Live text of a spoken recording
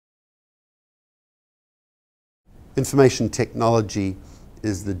Information technology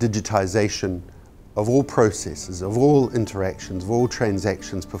is the digitization of all processes, of all interactions, of all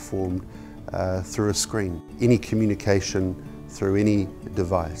transactions performed through a screen. Any communication through any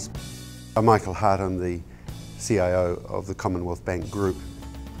device. I'm Michael Harte, I'm the CIO of the Commonwealth Bank Group.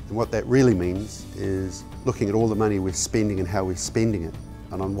 And what that really means is looking at all the money we're spending and how we're spending it,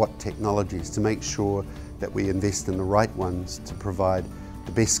 and on what technologies to make sure that we invest in the right ones to provide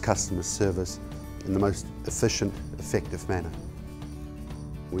the best customer service in the most efficient, effective manner.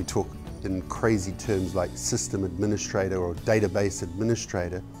 We talk in crazy terms like system administrator or database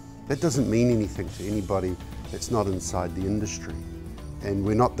administrator. That doesn't mean anything to anybody that's not inside the industry. And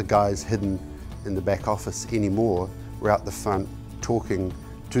we're not the guys hidden in the back office anymore. We're out the front talking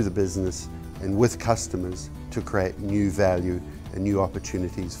to the business and with customers to create new value and new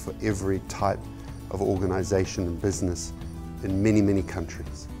opportunities for every type of organisation and business in many, many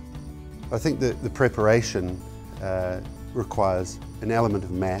countries. I think that the preparation requires an element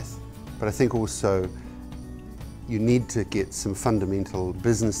of math, but I think also you need to get some fundamental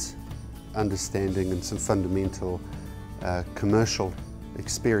business understanding and some fundamental commercial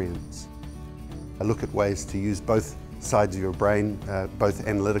experience. I look at ways to use both sides of your brain, both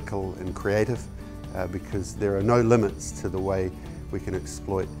analytical and creative, because there are no limits to the way we can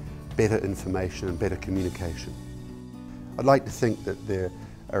exploit better information and better communication. I'd like to think that there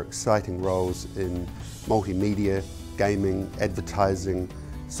are exciting roles in multimedia, gaming, advertising,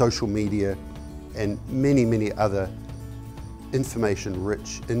 social media, and many, many other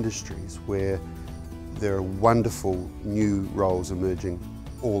information-rich industries where there are wonderful new roles emerging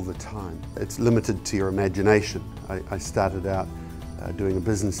all the time. It's limited to your imagination. I started out doing a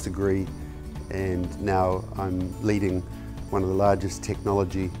business degree, and now I'm leading one of the largest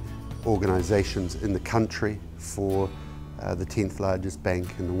technology organisations in the country for the 10th largest bank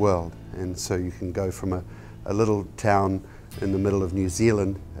in the world. And so you can go from a little town in the middle of New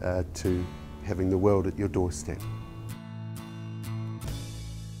Zealand to having the world at your doorstep.